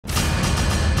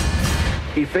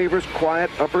He favors quiet,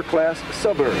 upper-class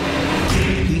suburbs.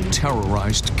 He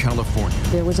terrorized California.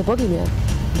 There was a boogeyman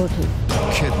lurking.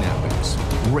 Kidnappings,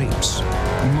 rapes,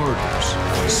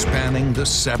 murders, spanning the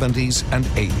 70s and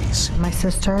 80s. My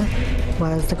sister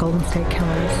was the Golden State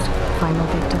Killer's final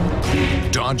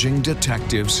victim. Dodging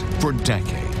detectives for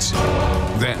decades.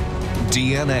 Then,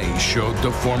 DNA showed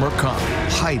the former cop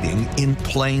hiding in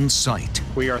plain sight.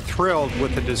 We are thrilled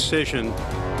with the decision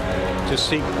to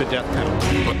seek the death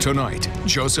penalty. But tonight,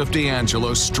 Joseph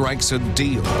DeAngelo strikes a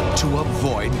deal to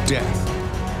avoid death.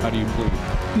 How do you plead?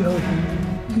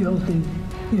 Guilty.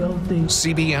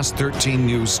 CBS 13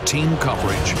 News team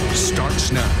coverage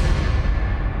starts now.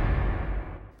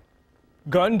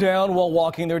 Gunned down while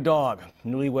walking their dog.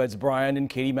 Newlyweds Brian and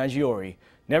Katie Maggiore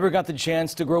never got the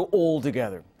chance to grow old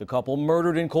together. The couple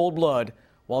murdered in cold blood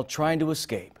while trying to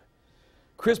escape.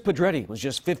 Chris Pedretti was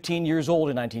just 15 years old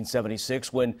in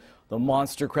 1976 when the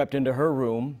monster crept into her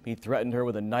room. He threatened her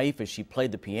with a knife as she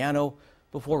played the piano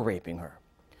before raping her.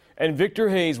 And Victor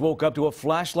Hayes woke up to a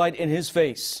flashlight in his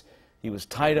face. He was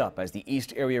tied up as the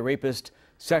East Area rapist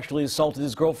sexually assaulted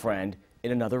his girlfriend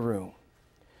in another room.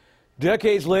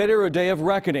 Decades later, a day of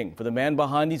reckoning for the man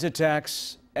behind these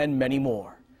attacks and many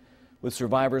more. With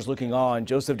survivors looking on,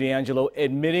 Joseph DeAngelo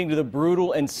admitting to the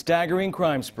brutal and staggering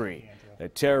crime spree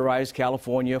that terrorized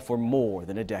California for more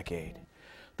than a decade.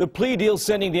 The plea deal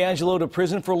sending DeAngelo to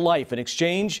prison for life. In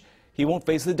exchange, he won't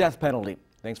face the death penalty.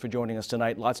 Thanks for joining us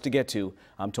tonight. Lots to get to.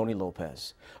 I'm Tony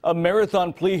Lopez. A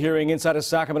marathon plea hearing inside a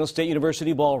Sacramento State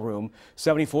University ballroom.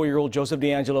 74-year-old Joseph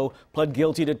DeAngelo pled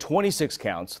guilty to 26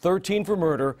 counts, 13 for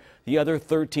murder, the other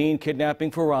 13 kidnapping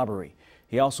for robbery.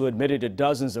 He also admitted to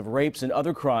dozens of rapes and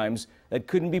other crimes that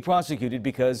couldn't be prosecuted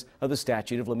because of the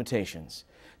statute of limitations.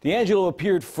 DeAngelo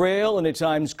appeared frail and at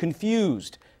times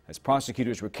confused as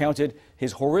prosecutors recounted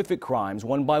his horrific crimes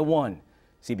one by one.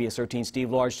 CBS 13's Steve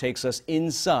Large takes us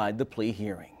inside the plea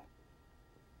hearing.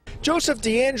 Joseph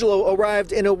DeAngelo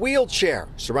arrived in a wheelchair,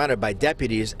 surrounded by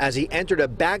deputies as he entered a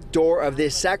back door of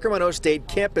this Sacramento State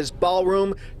campus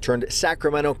ballroom turned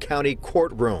Sacramento County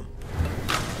courtroom.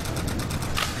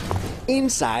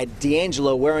 Inside,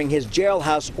 DeAngelo wearing his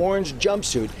jailhouse orange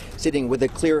jumpsuit, sitting with a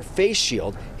clear face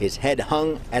shield, his head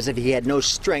hung as if he had no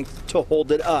strength to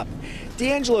hold it up.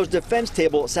 DeAngelo's defense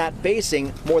table sat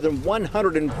facing more than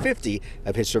 150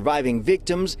 of his surviving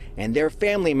victims and their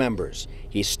family members.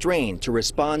 He strained to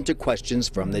respond to questions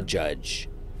from the judge.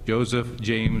 Joseph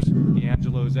James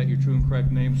DeAngelo, is that your true and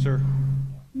correct name, sir?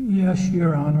 Yes,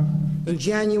 Your Honor. In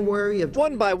January of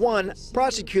one by one,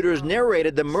 prosecutors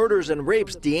narrated the murders and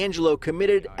rapes DeAngelo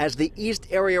committed as the East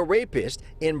Area rapist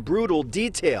in brutal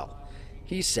detail.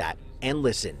 He sat and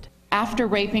listened. After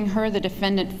raping her, the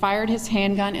defendant fired his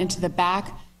handgun into the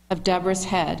back of Deborah's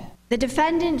head. The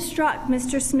defendant struck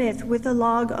Mr. Smith with a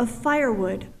log of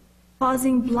firewood,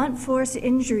 causing blunt force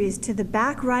injuries to the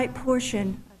back right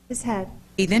portion of his head.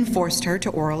 He then forced her to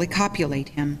orally copulate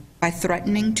him by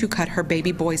threatening to cut her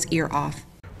baby boy's ear off.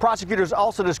 Prosecutors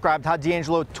also described how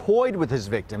DeAngelo toyed with his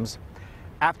victims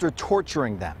after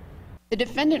torturing them. The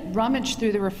defendant rummaged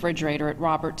through the refrigerator at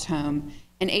Robert's home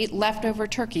and ate leftover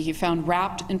turkey he found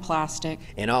wrapped in plastic.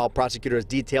 In all, prosecutors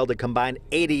detailed a combined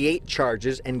 88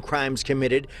 charges and crimes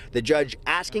committed, the judge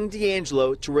asking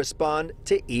DeAngelo to respond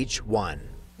to each one.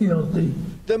 Guilty.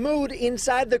 The mood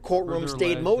inside the courtroom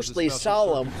stayed mostly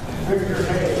solemn.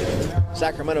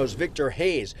 Sacramento's Victor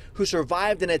Hayes, who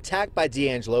survived an attack by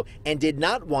DeAngelo and did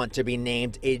not want to be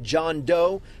named a John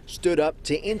Doe, stood up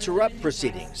to interrupt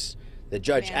proceedings. The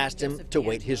judge asked him to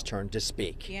wait his turn to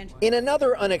speak. In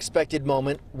another unexpected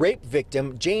moment, rape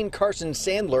victim Jane Carson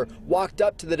Sandler walked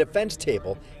up to the defense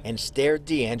table and stared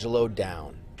DeAngelo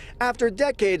down. After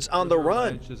decades on the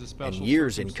run and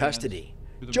years in custody,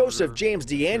 Joseph James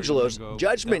DeAngelo's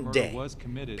Judgment Day,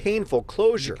 painful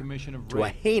closure to a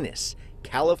heinous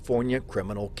California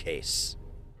criminal case.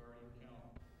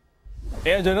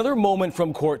 And another moment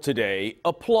from court today,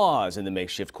 applause in the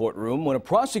makeshift courtroom when a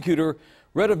prosecutor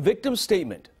read a victim's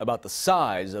statement about the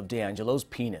size of DeAngelo's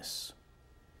penis.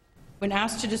 When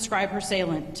asked to describe her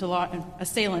assailant to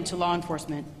law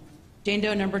enforcement, Jane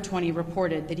Doe number 20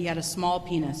 reported that he had a small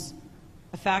penis,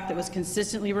 a fact that was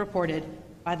consistently reported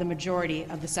by the majority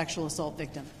of the sexual assault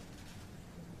victims.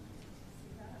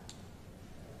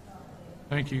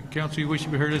 Thank you. Counsel, you wish to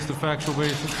be heard as the factual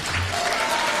basis.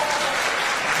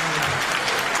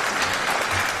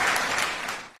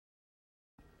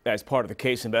 As part of the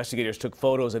case, investigators took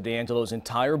photos of DeAngelo's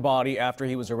entire body after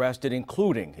he was arrested,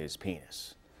 including his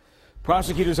penis.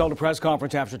 Prosecutors held a press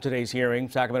conference after today's hearing.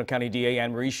 Sacramento County DA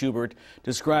Anne-Marie Schubert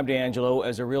described DeAngelo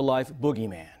as a real-life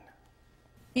boogeyman.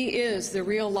 He is the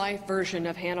real-life version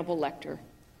of Hannibal Lecter.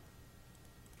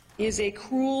 He is a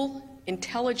cruel,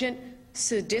 intelligent,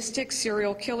 sadistic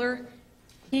serial killer.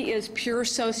 He is pure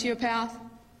sociopath.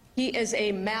 He is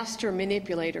a master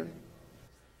manipulator.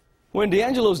 When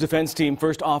DeAngelo's defense team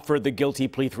first offered the guilty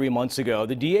plea 3 months ago,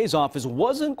 the DA's office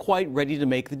wasn't quite ready to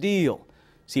make the deal.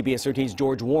 CBS 13's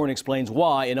George Warren explains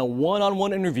why in a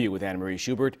one-on-one interview with Anne Marie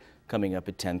Schubert coming up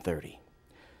at 10:30.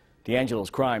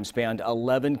 DeAngelo's crime spanned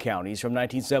 11 counties from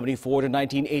 1974 to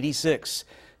 1986.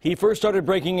 He first started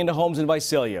breaking into homes in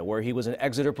Visalia, where he was an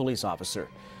Exeter police officer.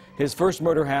 His first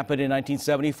murder happened in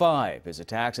 1975. His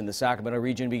attacks in the Sacramento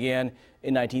region began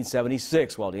in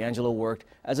 1976 while DeAngelo worked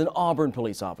as an Auburn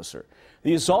police officer.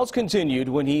 The assaults continued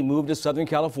when he moved to Southern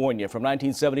California from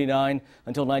 1979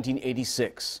 until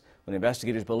 1986, when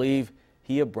investigators believe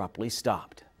he abruptly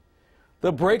stopped.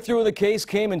 The breakthrough in the case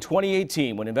came in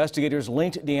 2018 when investigators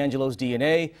linked DeAngelo's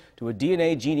DNA to a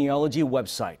DNA genealogy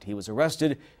website. He was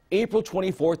arrested April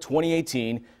 24,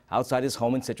 2018, outside his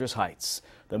home in Citrus Heights.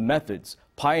 The methods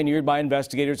pioneered by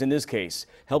investigators in this case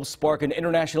helped spark an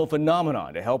international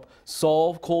phenomenon to help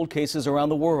solve cold cases around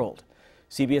the world.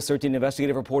 CBS 13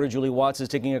 investigative reporter Julie Watts is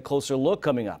taking a closer look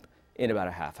coming up in about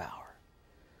a half hour.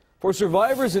 For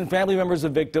survivors and family members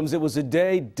of victims, it was a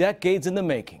day decades in the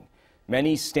making.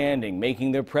 Many standing,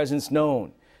 making their presence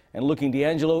known, and looking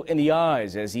DeAngelo in the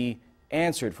eyes as he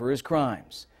answered for his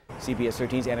crimes. CBS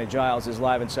 13's Anna Giles is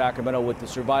live in Sacramento with the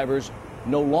survivors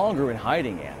no longer in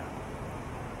hiding, Anna.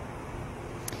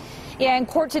 Yeah, in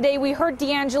court today, we heard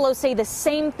DeAngelo say the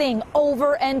same thing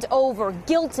over and over,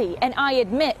 guilty, and I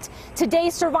admit. Today,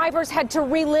 survivors had to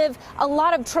relive a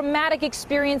lot of traumatic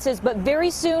experiences, but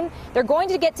very soon, they're going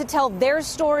to get to tell their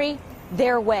story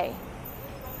their way.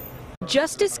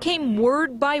 Justice came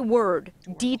word by word,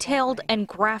 detailed and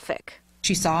graphic.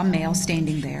 She saw a male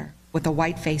standing there with a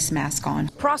white face mask on.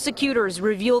 Prosecutors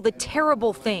reveal the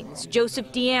terrible things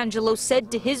Joseph DeAngelo said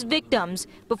to his victims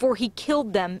before he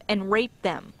killed them and raped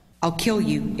them. I'll kill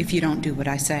you if you don't do what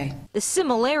I say. The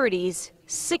similarities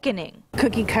sickening.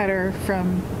 Cookie cutter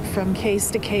from case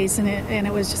to case, and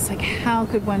it was just like, how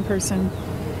could one person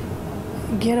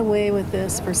get away with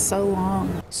this for so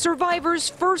long? Survivors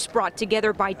first brought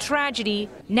together by tragedy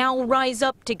now rise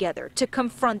up together to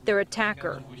confront their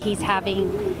attacker. He's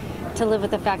having to live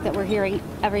with the fact that we're hearing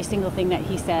every single thing that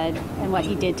he said and what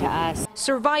he did to us.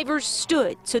 Survivors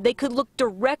stood so they could look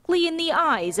directly in the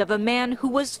eyes of a man who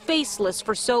was faceless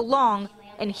for so long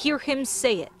and hear him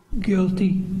say it.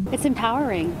 Guilty. It's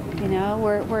empowering, you know,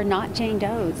 we're not Jane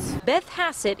Does. Beth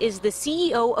Hassett is the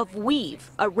CEO of Weave,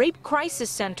 a rape crisis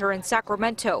center in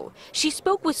Sacramento. She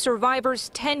spoke with survivors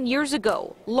 10 years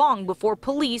ago, long before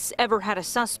police ever had a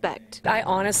suspect. I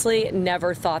honestly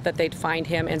never thought that they'd find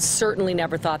him, and certainly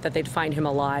never thought that they'd find him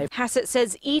alive. Hassett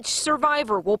says each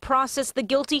survivor will process the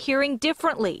guilty hearing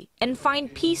differently and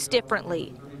find peace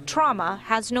differently. Trauma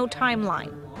has no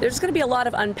timeline. There's going to be a lot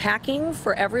of unpacking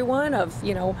for everyone of,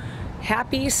 you know,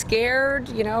 happy, scared,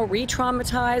 you know,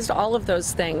 re-traumatized, all of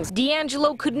those things.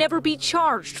 DeAngelo could never be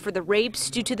charged for the rapes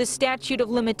due to the statute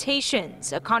of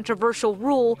limitations, a controversial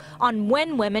rule on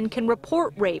when women can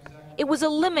report rape. It was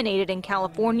eliminated in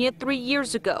California 3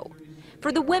 years ago.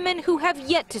 For the women who have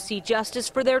yet to see justice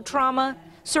for their trauma,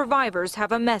 survivors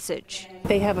have a message.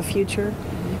 They have a future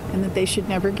and that they should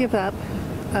never give up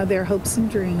their hopes and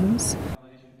dreams.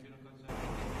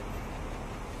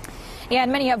 Yeah,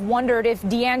 and many have wondered if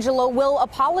DeAngelo will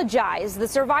apologize. The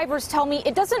survivors tell me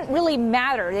it doesn't really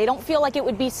matter. They don't feel like it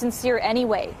would be sincere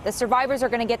anyway. The survivors are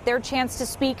going to get their chance to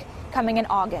speak coming in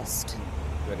August.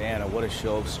 But Anna, what a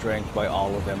show of strength by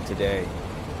all of them today.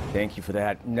 Thank you for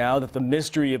that. Now that the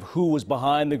mystery of who was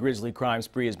behind the grisly crime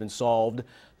spree has been solved,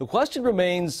 the question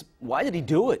remains, why did he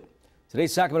do it?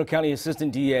 Today's Sacramento County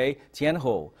Assistant DA Tian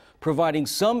Ho providing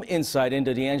some insight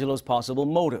into DeAngelo's possible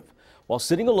motive. While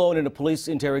sitting alone in a police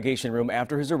interrogation room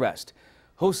after his arrest,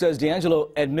 Ho says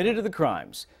DeAngelo admitted to the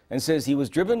crimes and says he was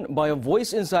driven by a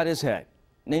voice inside his head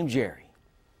named Jerry.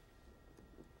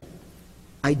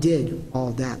 I did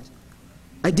all that.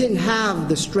 I didn't have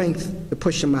the strength to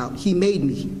push him out. He made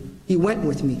me. He went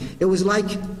with me. It was like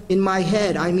in my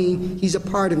head, I mean, he's a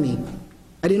part of me.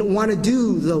 I didn't want to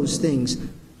do those things.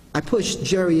 I pushed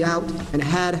Jerry out and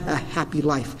had a happy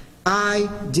life. I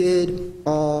did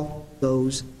all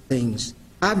those things.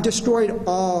 I've destroyed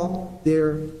all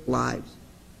their lives.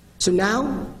 So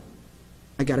now,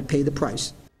 I got to pay the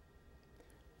price.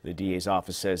 The DA's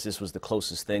office says this was the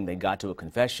closest thing they got to a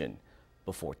confession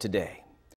before today.